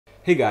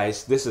Hey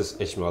guys, this is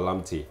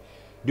Lamptey.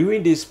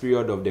 During this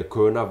period of the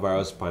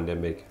coronavirus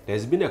pandemic,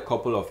 there's been a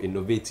couple of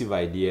innovative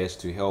ideas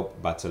to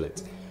help battle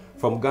it.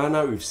 From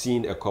Ghana, we've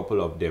seen a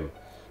couple of them.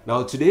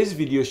 Now, today's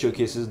video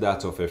showcases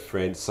that of a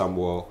friend,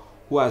 Samuel,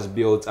 who has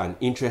built an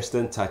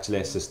interesting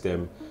touchless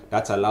system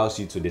that allows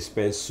you to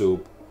dispense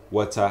soap,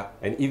 water,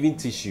 and even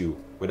tissue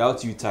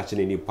without you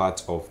touching any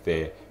part of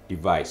the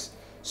device.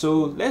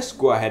 So let's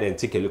go ahead and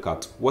take a look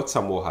at what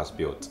Samuel has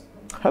built.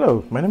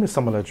 Hello, my name is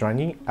Samuel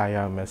Adrani. I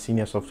am a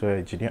senior software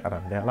engineer at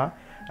Andela.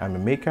 I'm a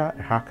maker,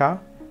 a hacker,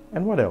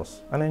 and what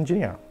else? An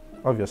engineer,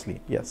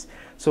 obviously, yes.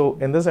 So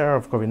in this era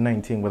of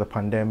COVID-19 with a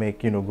pandemic,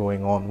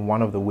 going on,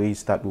 one of the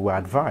ways that we were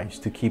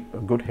advised to keep a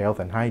good health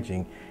and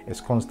hygiene is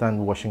constant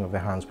washing of the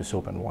hands with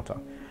soap and water.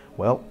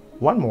 Well,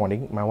 one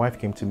morning, my wife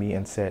came to me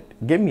and said,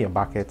 give me a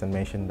bucket, and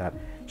mentioned that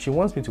she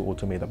wants me to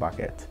automate the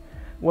bucket.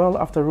 Well,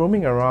 after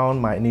roaming around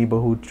my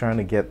neighborhood trying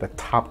to get the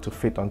tap to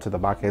fit onto the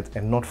bucket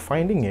and not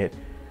finding it,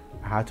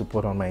 I had to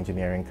put on my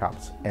engineering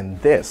caps, and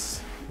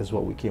this is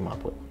what we came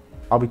up with.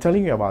 I'll be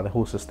telling you about the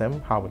whole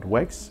system, how it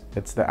works.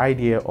 It's the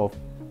idea of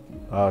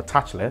a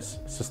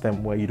touchless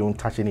system where you don't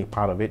touch any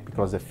part of it,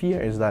 because the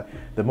fear is that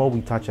the more we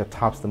touch the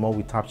taps, the more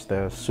we touch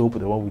the soap, the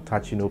more we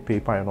touch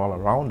paper and all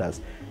around us,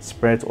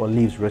 spreads or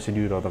leaves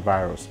residue of the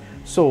virus.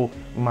 So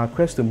my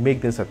quest to make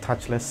this a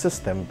touchless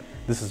system,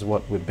 this is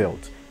what we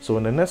built. So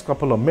in the next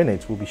couple of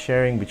minutes, we'll be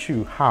sharing with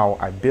you how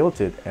I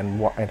built it and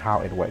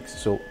how it works.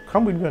 So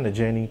come with me on a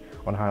journey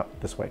on how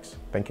this works.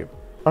 Thank you.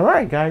 All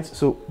right, guys.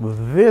 So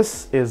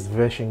this is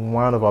version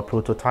 1 of our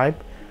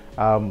prototype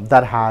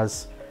that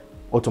has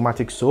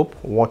automatic soap,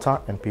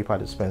 water, and paper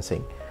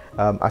dispensing.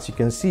 As you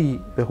can see,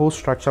 the whole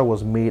structure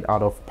was made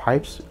out of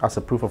pipes as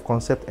a proof of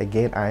concept.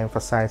 Again, I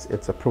emphasize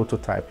it's a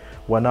prototype.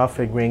 We're now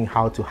figuring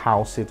how to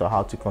house it or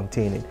how to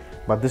contain it,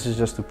 but this is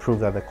just to prove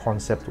that the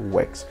concept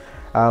works.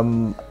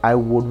 I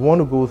would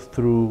want to go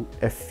through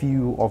a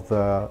few of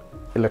the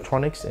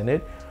electronics in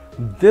it.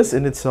 This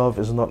in itself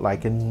is not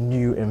like a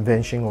new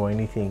invention or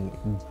anything,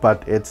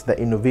 but it's the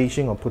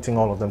innovation of putting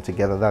all of them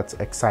together that's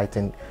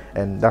exciting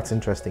and that's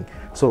interesting.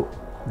 So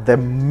the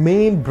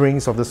main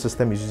brains of the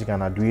system is using an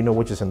Arduino,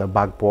 which is in the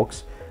back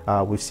box.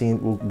 We've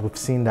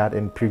seen that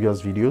in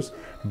previous videos,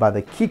 but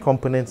the key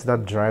components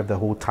that drive the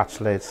whole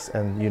touchless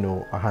and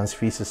a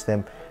hands-free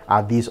system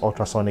are these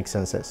ultrasonic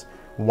sensors.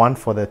 One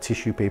for the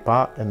tissue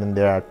paper, and then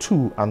there are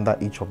 2 under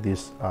each of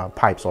these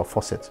pipes or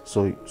faucets,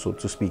 so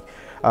to speak.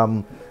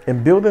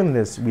 In building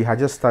this, we had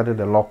just started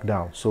a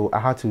lockdown, so I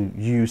had to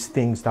use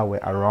things that were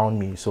around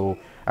me. So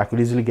I could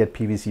easily get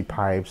PVC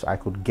pipes, I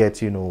could get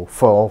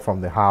foil from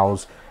the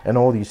house and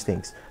all these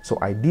things. So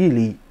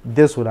ideally,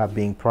 this would have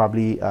been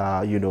probably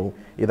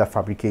either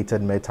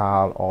fabricated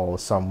metal or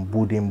some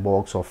wooden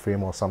box or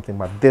frame or something,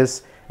 but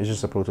this is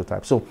just a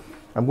prototype. So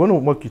I'm going to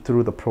walk you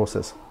through the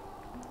process.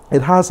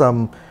 It has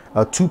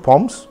 2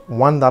 pumps,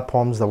 one that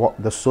pumps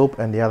the soap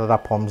and the other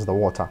that pumps the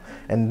water,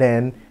 and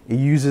then it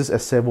uses a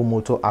servo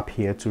motor up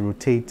here to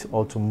rotate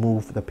or to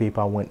move the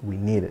paper when we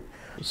need it.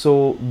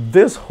 So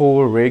this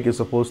whole rig is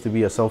supposed to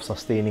be a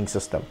self-sustaining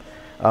system.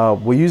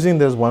 We're using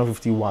this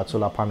 150-watt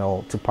solar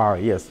panel to power.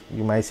 Yes,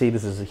 you might say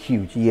this is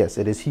huge. Yes,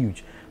 it is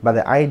huge, but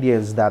the idea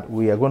is that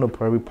we are going to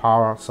probably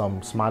power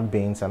some smart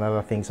bins and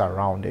other things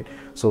around it.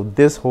 So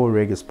this whole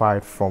rig is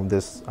powered from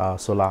this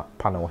solar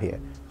panel here.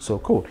 So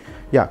cool.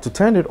 Yeah, to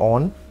turn it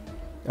on,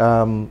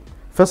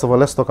 first of all,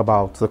 let's talk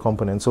about the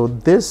components. So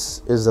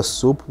this is the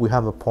soap. We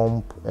have a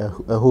pump, a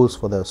hose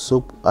for the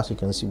soap. As you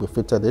can see, we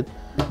fitted it.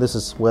 This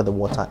is where the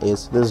water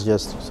is. This is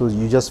just, so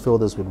you just fill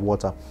this with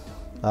water.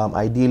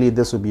 Ideally,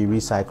 this would be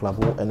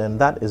recyclable, and then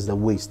that is the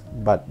waste.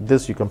 But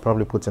this you can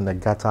probably put in the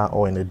gutter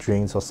or in the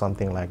drains or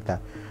something like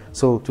that.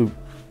 So to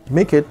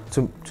make it,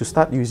 to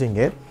start using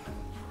it,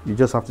 you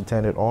just have to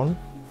turn it on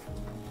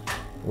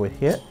with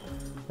here.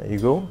 There you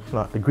go.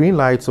 Now the green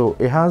light, so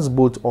it has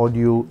both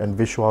audio and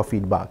visual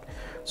feedback.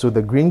 So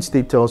the green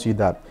state tells you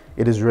that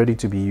it is ready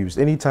to be used.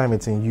 Anytime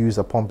it's in use,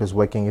 the pump is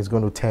working, it's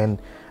going to turn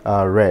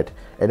red.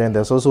 And then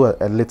there's also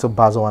a little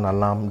buzzer and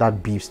alarm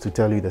that beeps to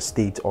tell you the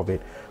state of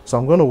it. So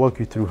I'm going to walk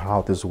you through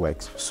how this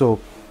works. So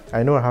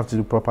I know I have to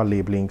do proper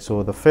labeling.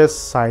 So the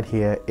first side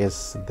here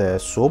is the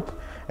soap,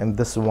 and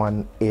this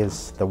one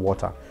is the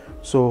water.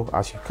 So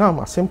as you come,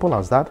 as simple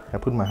as that, I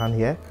put my hand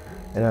here,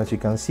 and as you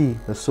can see,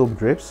 the soap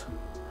drips.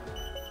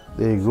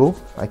 There you go.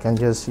 I can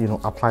just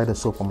apply the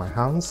soap on my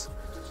hands,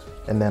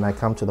 and then I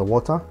come to the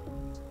water,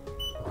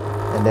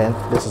 and then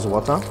this is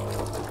water.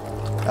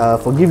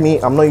 Forgive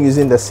me, I'm not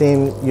using the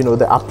same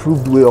the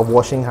approved way of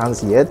washing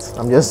hands yet.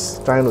 I'm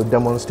just trying to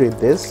demonstrate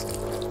this.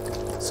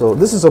 So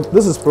this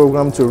is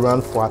programmed to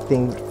run for, I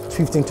think,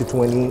 15 to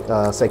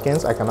 20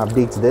 seconds. I can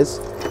update this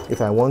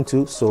if I want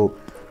to. So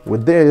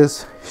with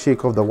this,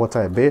 shake off the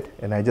water a bit,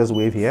 and I just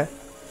wave here,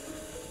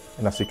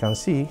 and as you can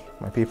see,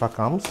 my paper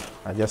comes.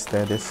 I just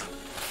stir this,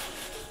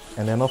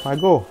 and then off I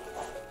go.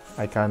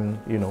 I can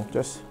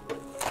just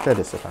stir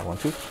this if I want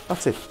to.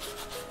 That's it.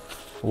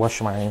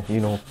 Wash my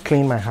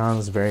clean my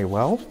hands very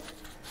well.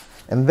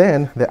 And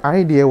then the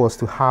idea was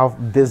to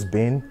have this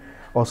bin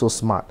also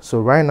smart.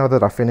 So right now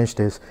that I finished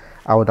this,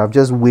 I would have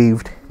just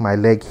waved my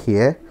leg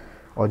here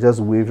or just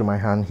waved my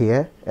hand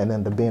here, and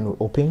then the bin will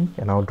open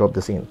and I'll drop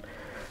this in.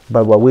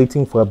 But we're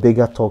waiting for a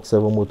bigger torque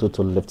servo motor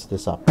to lift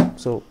this up.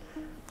 So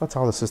that's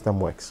how the system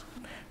works.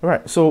 All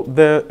right, so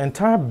the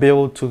entire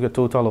build took a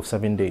total of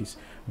 7 days.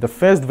 The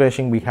first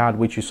version we had,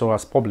 which you saw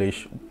us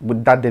publish,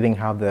 that didn't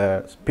have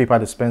the paper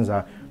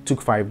dispenser,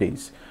 took 5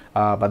 days.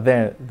 But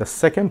then the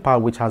second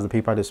part, which has the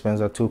paper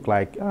dispenser, took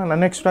like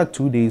an extra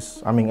 2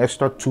 days. I mean,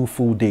 extra 2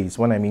 full days.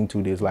 When I mean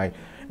 2 days, like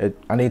an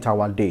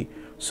 8-hour day.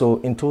 So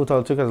in total,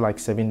 it took us like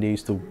 7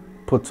 days to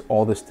put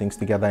all these things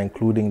together,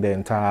 including the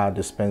entire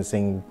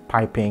dispensing,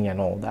 piping,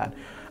 and all that.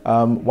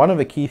 One of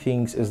the key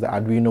things is the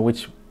Arduino,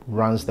 which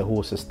runs the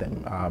whole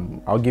system.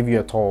 I'll give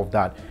you a tour of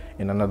that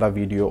in another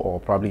video, or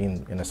probably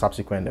in a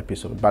subsequent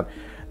episode. But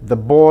the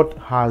board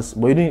has,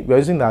 we're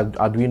using the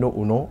Arduino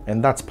Uno,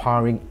 and that's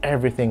powering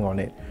everything on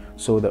it.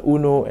 So the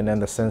Uno and then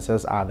the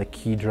sensors are the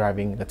key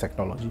driving the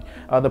technology.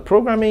 The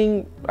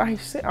programming,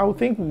 I would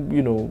think,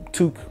 you know,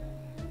 took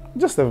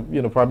just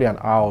probably an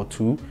hour or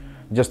two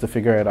just to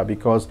figure it out,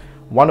 because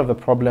one of the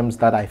problems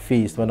that I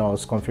faced when I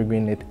was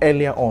configuring it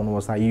earlier on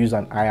was I used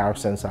an IR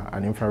sensor,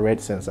 an infrared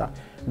sensor,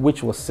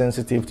 which was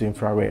sensitive to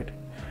infrared,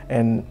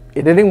 and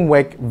it didn't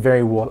work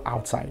very well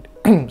outside.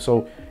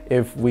 So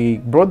if we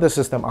brought the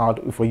system out,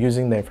 if we're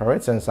using the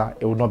infrared sensor,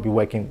 it would not be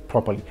working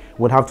properly.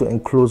 We'd have to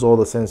enclose all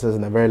the sensors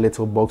in a very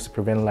little box to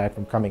prevent light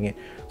from coming in.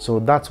 So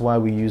that's why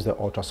we use the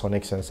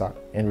ultrasonic sensor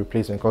in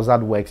replacement, because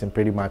that works in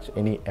pretty much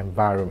any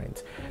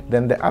environment.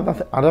 Then the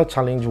other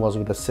challenge was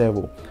with the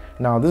servo.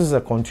 Now this is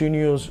a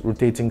continuous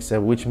rotating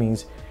servo, which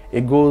means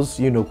it goes,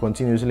 you know,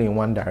 continuously in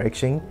one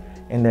direction,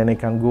 and then it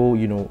can go,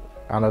 you know,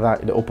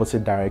 the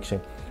opposite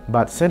direction.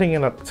 But setting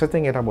it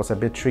up was a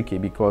bit tricky,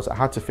 because I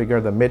had to figure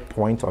the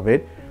midpoint of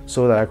it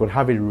so that I could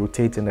have it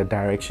rotate in the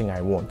direction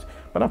I want.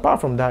 But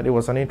apart from that, it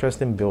was an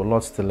interesting build,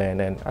 lots to learn,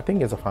 and I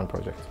think it's a fun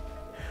project.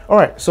 All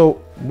right, so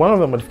one of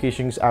the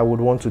modifications I would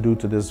want to do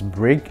to this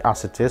brick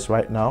as it is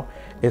right now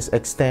is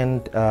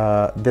extend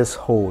this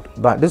hold.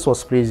 But this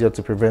was easier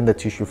to prevent the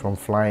tissue from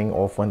flying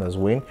off when there's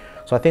wind.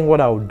 So I think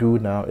what I would do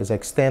now is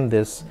extend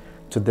this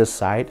to this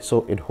side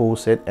so it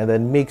holds it, and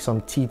then make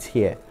some teeth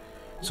here,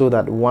 so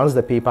that once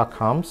the paper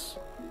comes,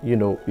 you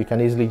know, you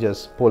can easily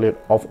just pull it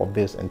off of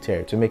this and tear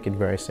it, to make it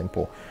very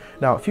simple.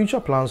 Now, future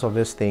plans of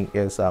this thing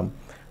is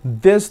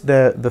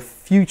the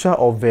future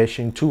of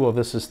version 2 of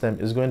the system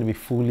is going to be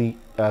fully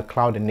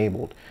cloud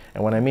enabled.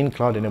 And when I mean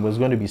cloud enabled, it's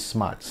going to be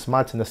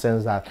smart in the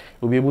sense that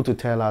we'll be able to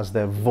tell us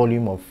the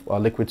volume of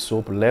liquid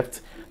soap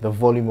left, the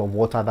volume of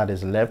water that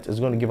is left. It's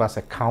going to give us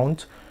a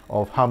count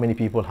of how many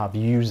people have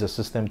used the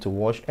system to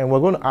wash, and we're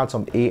going to add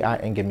some AI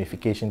and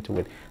gamification to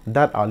it.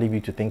 That I'll leave you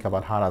to think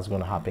about how that's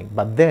going to happen.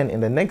 But then in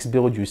the next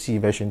build, you see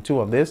version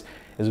 2 of this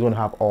is going to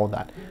have all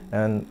that,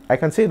 and I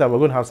can say that we're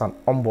going to have some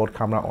onboard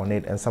camera on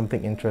it, and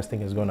something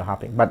interesting is going to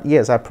happen. But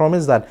yes, I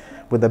promise that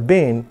with the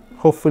bin,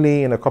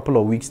 hopefully in a couple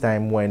of weeks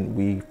time, when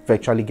we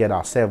virtually get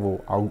our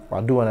servo,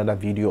 I'll do another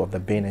video of the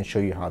bin and show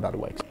you how that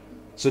works.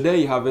 So there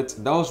you have it.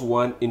 That was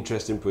one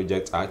interesting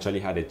project I actually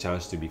had a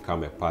chance to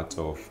become a part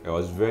of. It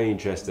was very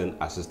interesting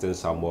assisting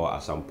Samuel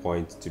at some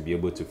point to be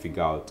able to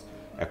figure out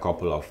a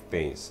couple of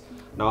things.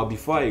 Now,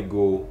 before I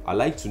go, I'd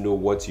like to know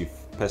what you've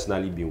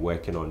personally been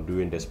working on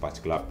during this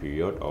particular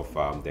period of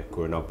the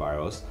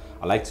coronavirus.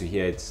 I'd like to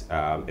hear it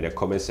in the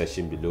comment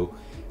section below.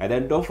 And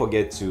then don't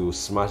forget to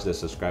smash the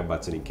subscribe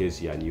button in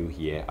case you are new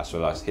here, as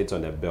well as hit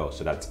on the bell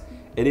so that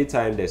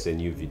anytime there's a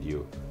new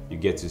video, you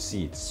get to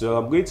see it. So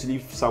I'm going to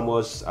leave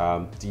Samuel's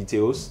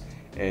details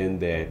in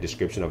the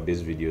description of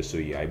this video, so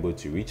you're able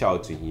to reach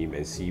out to him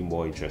and see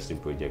more interesting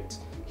projects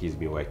he's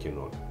been working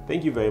on.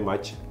 Thank you very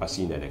much. I'll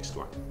see you in the next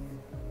one.